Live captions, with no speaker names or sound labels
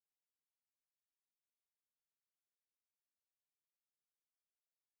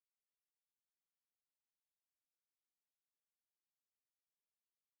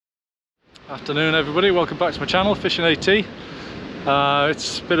Afternoon everybody, welcome back to my channel, Fishing AT.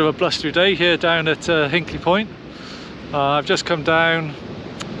 It's a bit of a blustery day here down at Hinkley Point. I've just come down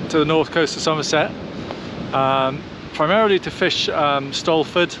to the north coast of Somerset, primarily to fish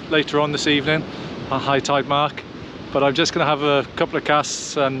Stolford later on this evening, a high tide mark. But I'm just going to have a couple of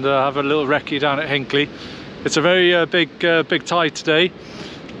casts and have a little recce down at Hinkley. It's a very big tide today,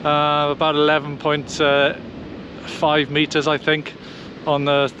 about 11.5 meters I think on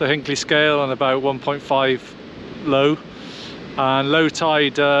the Hinkley scale, and about 1.5 low. And low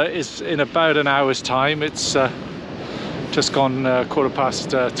tide is in about an hour's time. It's just gone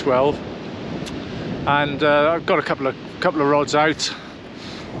 12:15, and I've got a couple of rods out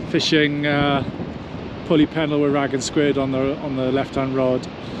fishing pulley pennel with rag and squid on the left hand rod,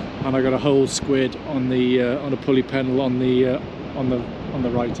 and I got a whole squid on a pulley pennel on the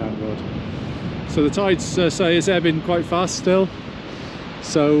right hand rod. So the tides say is ebbing quite fast still.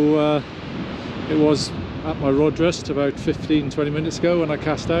 So it was at my rod rest about 15-20 minutes ago when I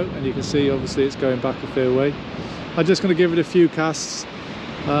cast out, and you can see obviously it's going back a fair way. I'm just going to give it a few casts.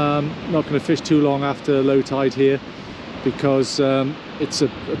 Not going to fish too long after low tide here, because it's a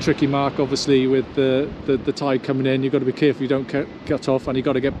tricky mark obviously with the tide coming in. You've got to be careful you don't cut off, and you've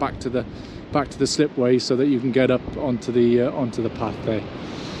got to get back to the slipway so that you can get up onto the path there.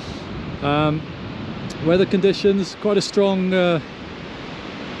 Weather conditions, quite a strong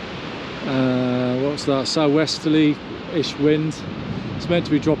what's that, southwesterly-ish wind. It's meant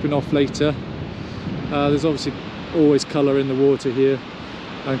to be dropping off later. There's obviously always colour in the water here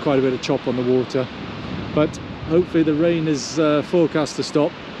and quite a bit of chop on the water, but hopefully the rain is forecast to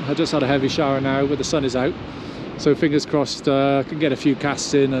stop. I just had a heavy shower now, but the sun is out, so fingers crossed I can get a few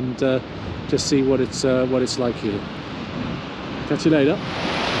casts in and just see what it's like here. Catch you later.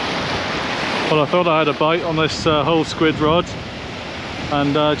 Well, I thought I had a bite on this whole squid rod,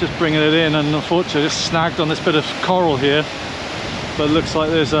 and just bringing it in, and unfortunately just snagged on this bit of coral here. But it looks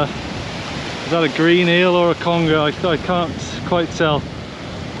like is that a green eel or a conger? I can't quite tell.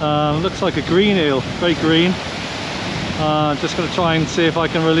 Looks like a green eel, very green. Just going to try and see if I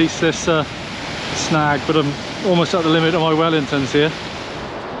can release this snag, but I'm almost at the limit of my Wellingtons here.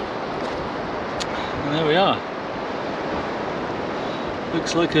 And there we are.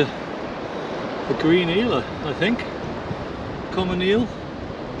 Looks like a green eel, I think. Common eel.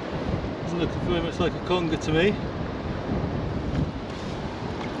 Doesn't look very much like a conger to me.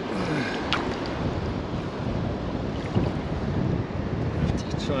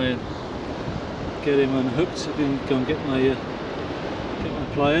 Try and get him unhooked so I can go and get my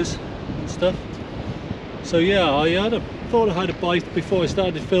pliers and stuff. So yeah, I thought I had a bite before I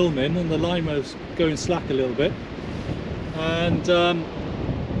started filming, and the line was going slack a little bit, and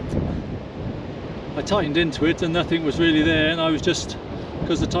I tightened into it and nothing was really there, and I was just,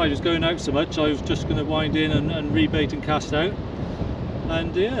 because the tide was going out so much, I was just going to wind in and rebait and cast out.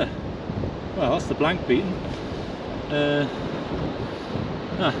 And yeah, well, that's the blank beaten. They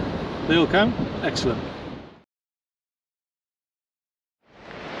all count? Excellent.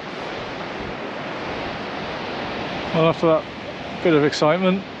 Well, after that bit of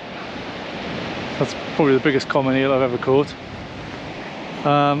excitement, that's probably the biggest common eel I've ever caught.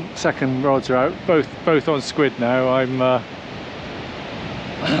 Second rods are out, both on squid now. I've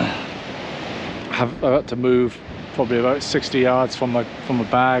had to move probably about 60 yards from my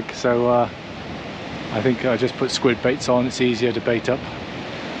bag, so I think I just put squid baits on. It's easier to bait up.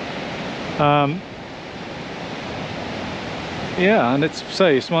 Yeah, and it's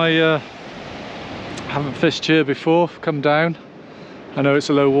my haven't fished here before, come down. I know it's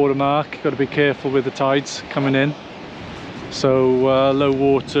a low water mark, got to be careful with the tides coming in. So low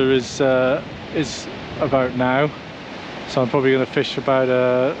water is about now, so I'm probably going to fish for about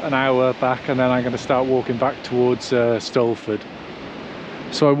an hour back, and then I'm going to start walking back towards Stolford.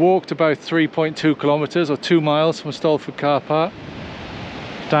 So I walked about 3.2 kilometers or 2 miles from Stolford car park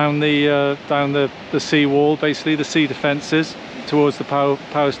down the sea wall, basically the sea defences, towards the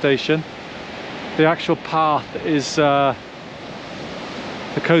power station. The actual path is the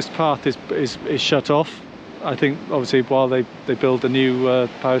coast path is shut off. I think obviously while they build a new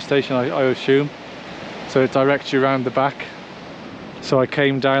power station, I assume, so it directs you around the back. So I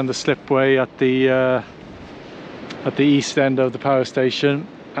came down the slipway at the east end of the power station,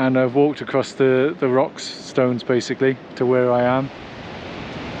 and I've walked across the rocks, stones basically, to where I am.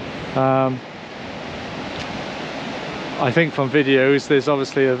 I think from videos there's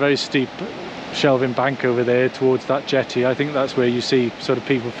obviously a very steep shelving bank over there towards that jetty. I think that's where you see sort of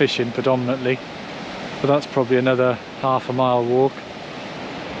people fishing predominantly. But that's probably another half a mile walk.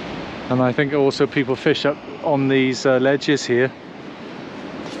 And I think also people fish up on these ledges here.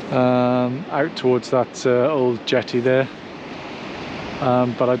 out towards that old jetty there.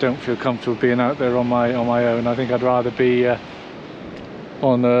 But I don't feel comfortable being out there on my own. I think I'd rather be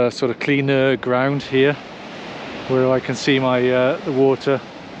on a sort of cleaner ground here, where I can see my the water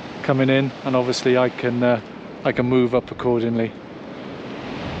coming in, and obviously I can move up accordingly.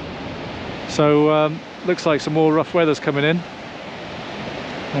 So looks like some more rough weather's coming in.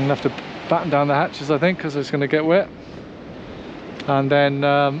 I'm gonna have to batten down the hatches, I think, because it's going to get wet. And then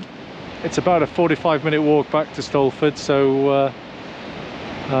it's about a 45-minute walk back to Stolford. So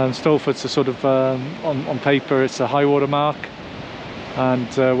Stolford's a sort of on paper it's a high water mark,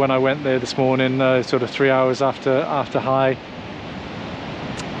 and when I went there this morning, sort of 3 hours after high,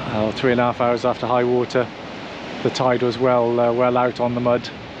 or 3.5 hours after high water, the tide was well out on the mud.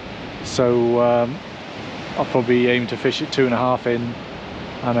 So I'll probably aim to fish at 2.5 in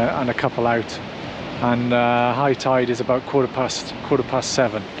and a couple out, and high tide is about quarter past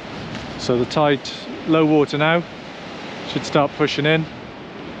 7. So the tide, low water now, should start pushing in,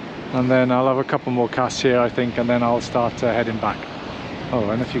 and then I'll have a couple more casts here, I think, and then I'll start heading back. Oh,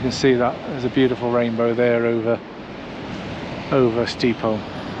 and if you can see that, there's a beautiful rainbow there over Steeple.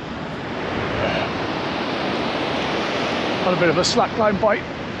 Got a bit of a slackline bite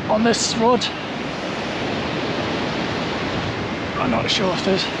on this rod. I'm not sure if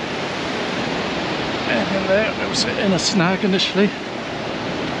there's anything there. It was in a snag initially.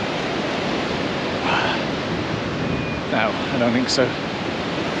 No, I don't think so.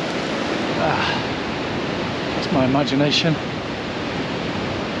 That's my imagination.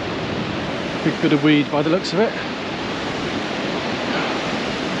 Big bit of weed by the looks of it.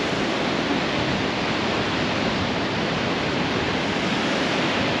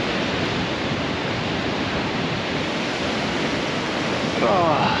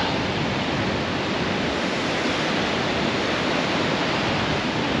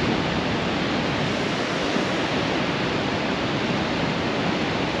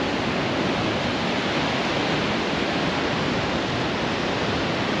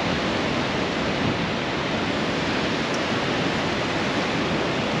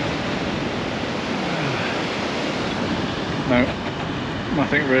 No,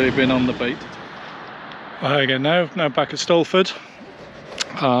 nothing really been on the bait. Hi again now back at Stolford,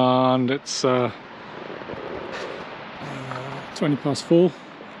 and it's 4:20,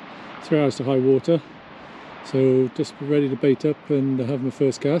 3 hours to high water, so just ready to bait up and have my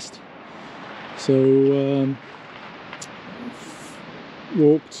first cast. So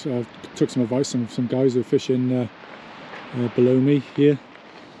walked, took some advice from some guys who are fishing below me here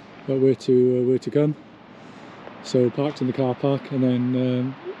about where to come. So parked in the car park, and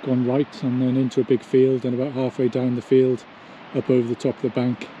then gone right, and then into a big field, and about halfway down the field up over the top of the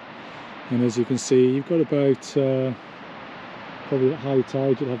bank. And as you can see, you've got about probably at high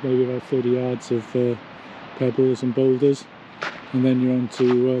tide you'll have maybe about 30 yards of pebbles and boulders, and then you're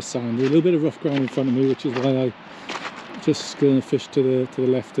onto sand. There's a little bit of rough ground in front of me, which is why I just going to fish to the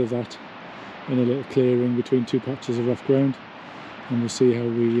left of that, in a little clearing between two patches of rough ground, and we'll see how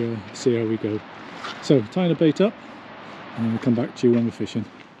we go. So tying the bait up, and then we'll come back to you when we're fishing.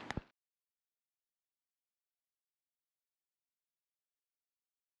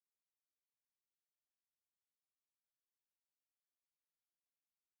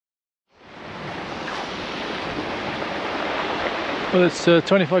 Well, it's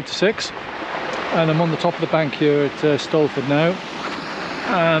 25 to 6, and I'm on the top of the bank here at Stolford now.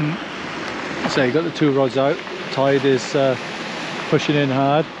 So you've got the two rods out, tide is pushing in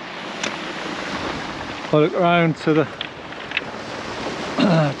hard. I look around to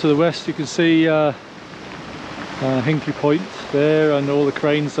the west, you can see Hinkley Point there, and all the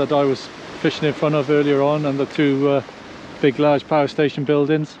cranes that I was fishing in front of earlier on, and the two big large power station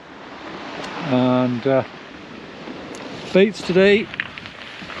buildings. And baits today,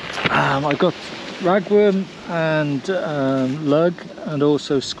 I got ragworm and lug, and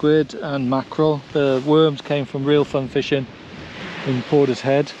also squid and mackerel. The worms came from Real Fun Fishing in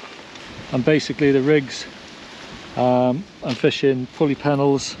Portishead. And basically the rigs, I'm fishing Pulley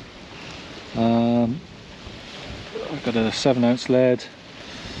pennels. I've got a 7-ounce lead,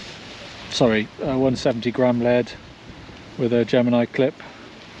 sorry, 170 gram lead with a Gemini clip,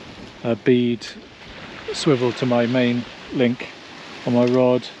 a bead swivel to my main link on my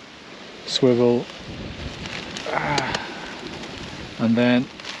rod, swivel, and then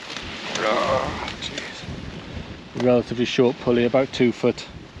a relatively short pulley, about 2 foot.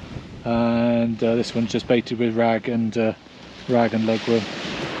 And this one's just baited with rag and lugworm.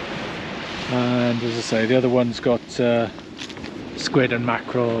 And as I say, the other one's got squid and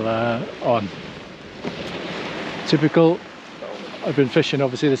mackerel on. Typical I've been fishing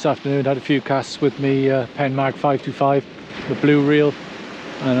obviously this afternoon, had a few casts with me Penn Mag 525, the blue reel,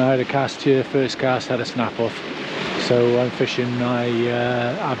 and I had a cast here, first cast, had a snap off. So I'm fishing my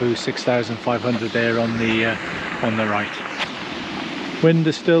Abu 6500 there on the right. Wind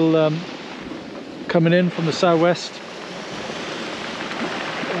is still coming in from the southwest,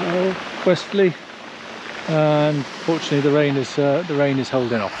 westerly, and fortunately the rain is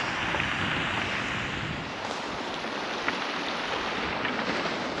holding off.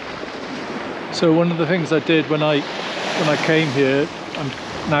 So one of the things I did when I came here, I'm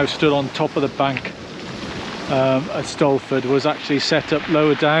now stood on top of the bank at Stolford, was actually set up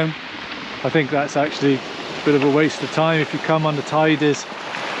lower down. I think that's actually a bit of a waste of time. If you come on the tide is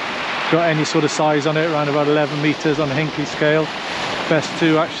got any sort of size on it, around about 11 meters on the Hinkley scale, best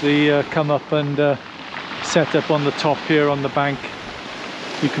to actually come up and set up on the top here on the bank.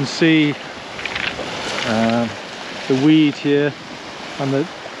 You can see the weed here and the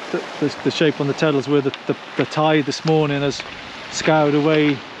shape on the tidals where the tide this morning has scoured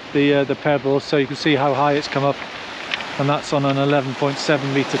away the pebbles, so you can see how high it's come up, and that's on an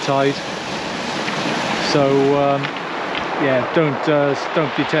 11.7 meter tide. So yeah,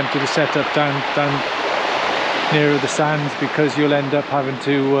 don't be tempted to set up down nearer the sands, because you'll end up having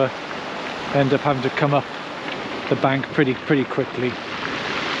to come up the bank pretty quickly.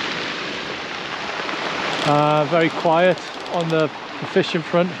 Very quiet on the fishing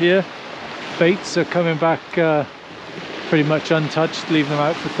front here. Baits are coming back pretty much untouched, leaving them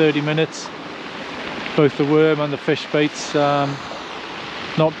out for 30 minutes. Both the worm and the fish baits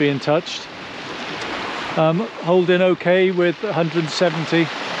not being touched. Holding okay with 170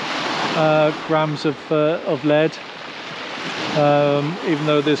 grams of lead, even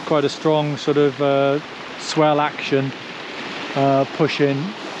though there's quite a strong sort of swell action pushing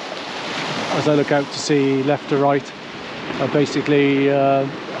as I look out to sea left to right. Basically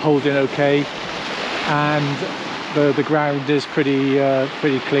holding okay, and the ground is pretty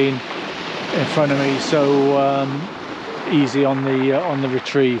clean in front of me, so easy on the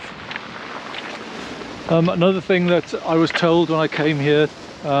retrieve. Another thing that I was told when I came here,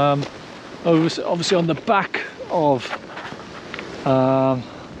 I was obviously on the back of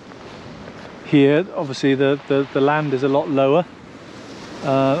here, obviously the land is a lot lower,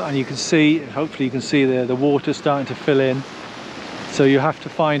 and you can see, hopefully you can see there, the water starting to fill in, so you have to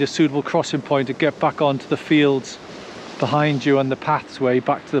find a suitable crossing point to get back onto the fields behind you and the pathway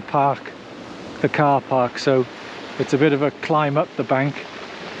back to the park, the car park. So it's a bit of a climb up the bank,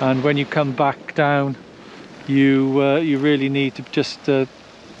 and when you come back down, you really need to just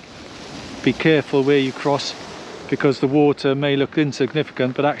be careful where you cross, because the water may look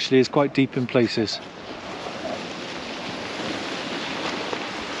insignificant but actually is quite deep in places.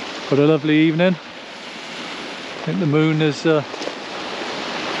 What a lovely evening. I think the moon is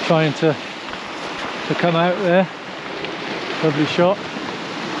trying to come out there. Lovely shot.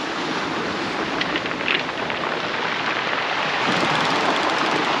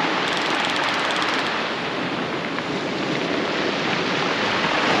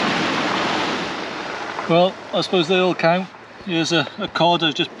 Well, I suppose they all count. Here's a cod, I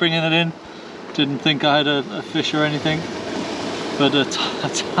was just bringing it in. Didn't think I had a fish or anything, but a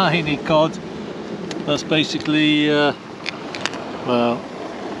tiny cod. That's basically, well,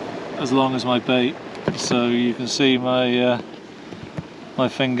 as long as my bait. So you can see my my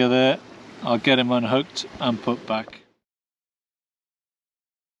finger there. I'll get him unhooked and put back.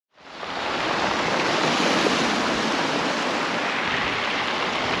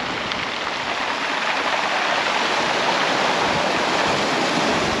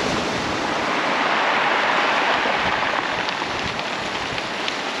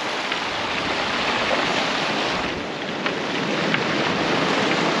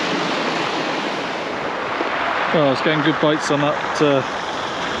 Well, I was getting good bites on that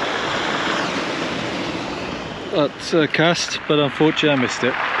cast, but unfortunately I missed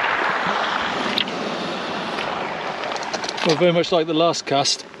it. Well, very much like the last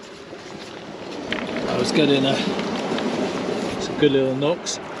cast, I was getting some good little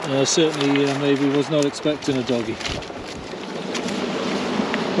knocks. Certainly maybe was not expecting a doggy.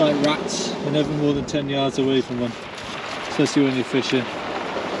 Like rats, you're never more than 10 yards away from one, especially when you're fishing.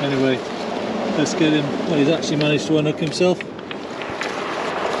 Anyway, let's get him. Well, he's actually managed to unhook himself,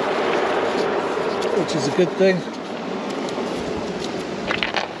 which is a good thing.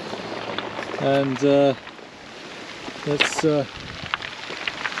 And let's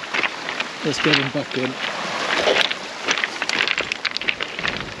get him back in.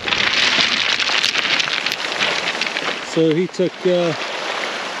 So he took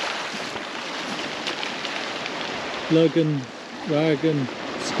lug and rag and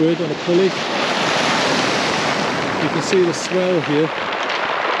squid on a pulley. You can see the swell here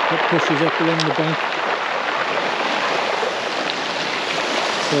that pushes up along the bank.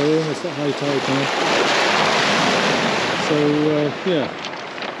 So we're almost at high tide now. So yeah,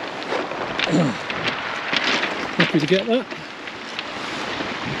 happy to get that.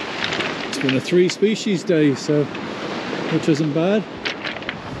 It's been a 3 species day, so which isn't bad.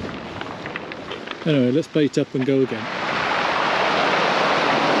 Anyway, let's bait up and go again.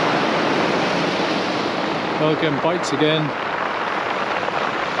 Well, again, bites again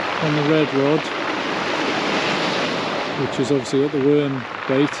on the red rod, which is obviously got the worm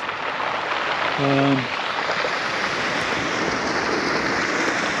bait.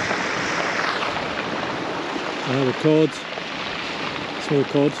 I had a cod, small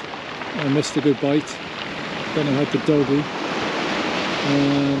cod. I missed a good bite. Then I had the doggy,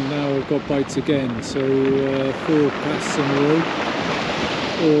 and now I've got bites again. So 4 casts in a row,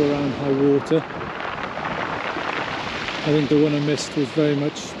 all around high water. I think the one I missed was very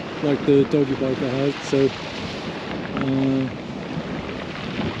much like the doggy bite I had, so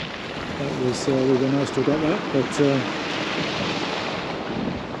that was would have been nice to have got that, but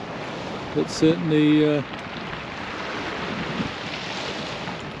it's certainly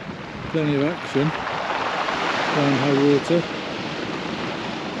plenty of action around high water.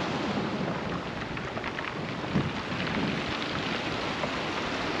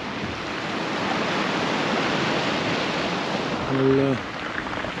 I'll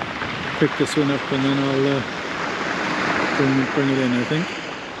pick this one up and then I'll bring it in, I think.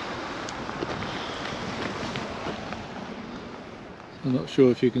 I'm not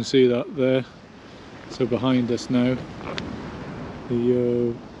sure if you can see that there. So behind us now,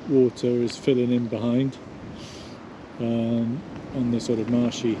 the water is filling in behind on the sort of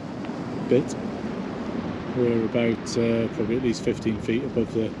marshy bit. We're about probably at least 15 feet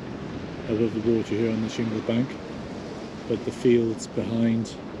above the water here on the shingle bank, but the fields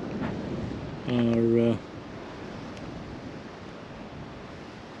behind are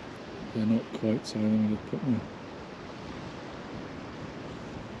they're not quite. So let me just put my,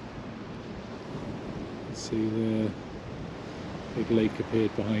 see the big lake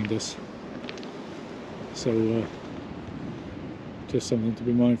appeared behind us, so just something to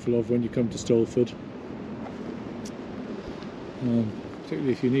be mindful of when you come to Stolford,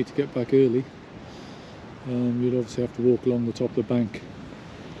 particularly if you need to get back early. You'd obviously have to walk along the top of the bank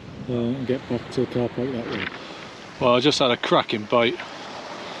and get back to the car park that way. Well, I just had a cracking bite,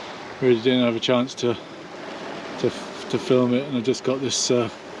 really didn't have a chance to film it, and I just got this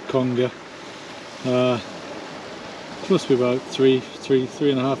conger. Must be about three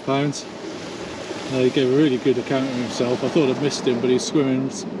and a half pounds. He gave a really good account of himself. I thought I'd missed him, but he's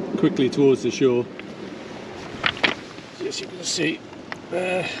swimming quickly towards the shore. As you can see,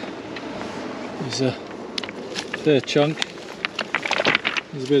 there's a fair chunk.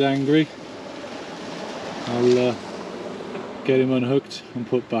 He's a bit angry. I'll get him unhooked and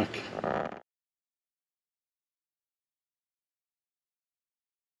put back.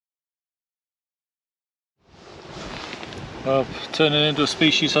 Turning into a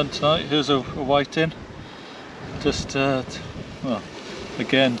species hunt tonight. Here's a whiting. Just well,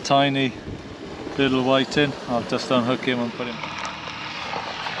 again, tiny little whiting. I'll just unhook him and put him.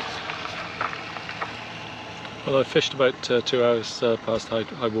 Well, I fished about 2 hours past high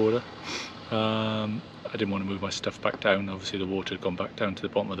water. I didn't want to move my stuff back down. Obviously the water had gone back down to the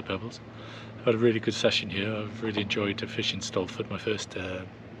bottom of the pebbles. I had a really good session here. I've really enjoyed fishing Stolford, my first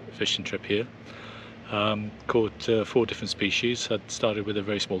fishing trip here. Caught 4 different species. I'd started with a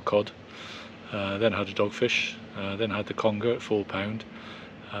very small cod, then had a dogfish, then had the conger at £4.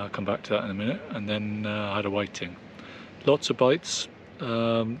 I'll come back to that in a minute, and then I had a whiting. Lots of bites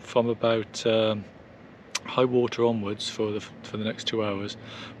from about high water onwards for the next 2 hours.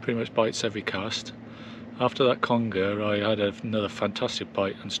 Pretty much bites every cast. After that conger, I had another fantastic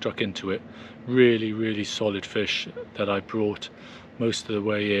bite and struck into it. Really solid fish that I brought most of the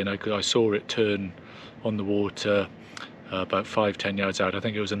way in. I saw it turn on the water about 5-10 yards out. I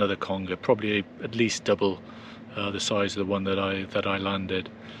think it was another conger, probably at least double the size of the one that I landed.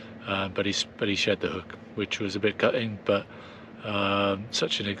 But he shed the hook, which was a bit gutting, but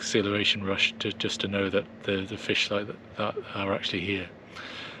such an exhilaration rush just to know that the fish like that are actually here.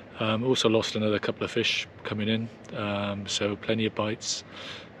 Also lost another couple of fish coming in, so plenty of bites.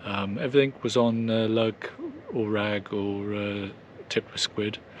 Everything was on lug or rag or tipped with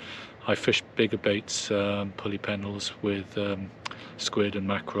squid. I fished bigger baits, pulley pennels with squid and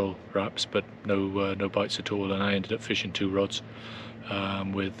mackerel wraps, but no bites at all, and I ended up fishing 2 rods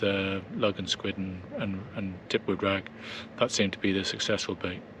with lug and squid and tipwood rag. That seemed to be the successful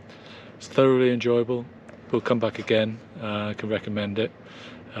bait. It's thoroughly enjoyable. We'll come back again. I can recommend it.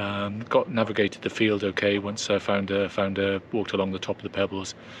 Navigated the field okay once I walked along the top of the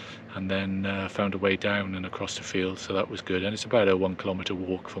pebbles, and then found a way down and across the field, so that was good. And it's about a 1 kilometre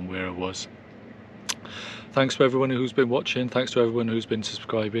walk from where I was. Thanks to everyone who's been watching, thanks to everyone who's been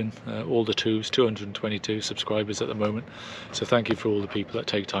subscribing, all the 222 subscribers at the moment, so thank you for all the people that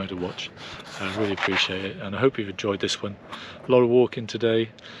take time to watch. I really appreciate it, and I hope you've enjoyed this one. A lot of walking today.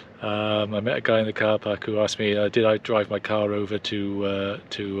 I met a guy in the car park who asked me, did I drive my car over to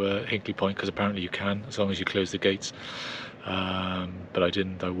Hinkley Point, because apparently you can, as long as you close the gates. But I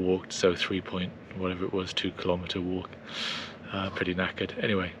didn't, I walked, so 2 kilometre walk. Pretty knackered.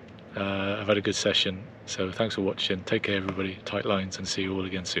 Anyway, I've had a good session, so thanks for watching. Take care everybody, tight lines, and see you all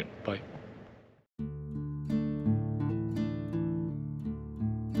again soon. Bye.